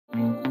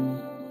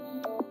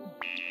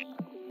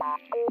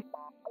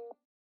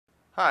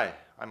Hi,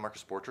 I'm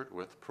Markus Borchert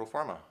with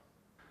Proforma.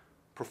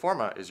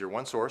 Proforma is your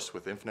one source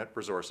with infinite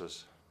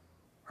resources.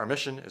 Our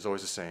mission is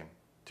always the same,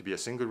 to be a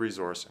single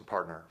resource and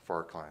partner for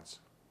our clients.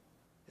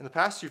 In the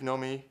past, you've known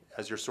me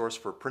as your source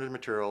for printed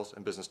materials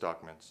and business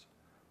documents,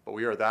 but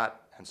we are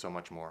that and so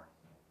much more.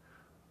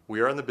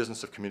 We are in the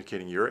business of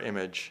communicating your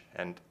image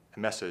and a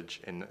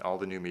message in all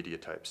the new media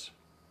types.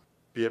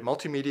 Be it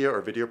multimedia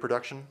or video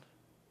production,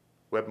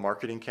 web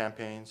marketing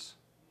campaigns,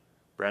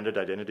 branded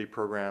identity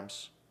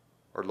programs,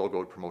 or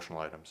logoed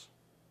promotional items.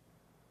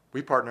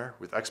 We partner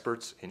with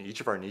experts in each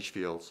of our niche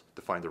fields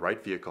to find the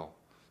right vehicle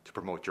to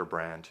promote your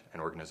brand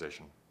and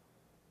organization.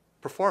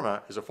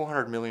 Proforma is a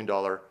 $400 million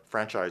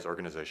franchise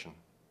organization.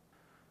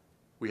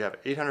 We have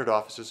 800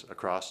 offices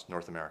across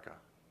North America.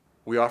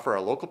 We offer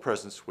a local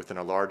presence within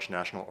a large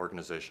national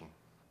organization.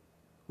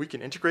 We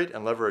can integrate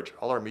and leverage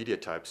all our media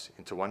types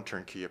into one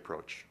turnkey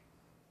approach.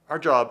 Our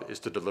job is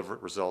to deliver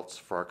results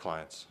for our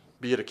clients,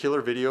 be it a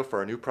killer video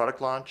for a new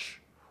product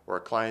launch, or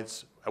a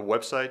client's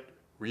website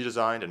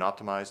redesigned and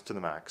optimized to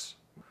the max,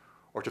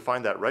 or to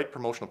find that right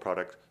promotional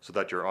product so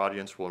that your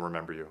audience will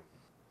remember you.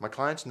 My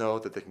clients know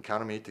that they can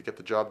count on me to get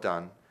the job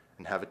done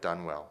and have it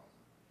done well.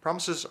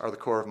 Promises are the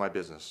core of my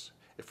business.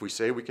 If we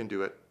say we can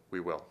do it,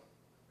 we will.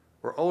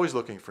 We're always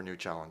looking for new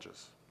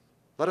challenges.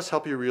 Let us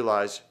help you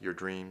realize your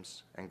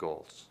dreams and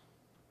goals.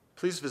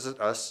 Please visit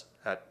us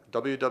at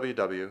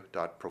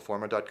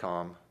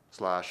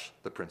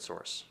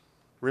www.proforma.com/theprintsource.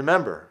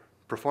 Remember,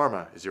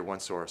 Proforma is your one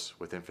source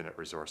with infinite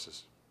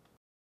resources.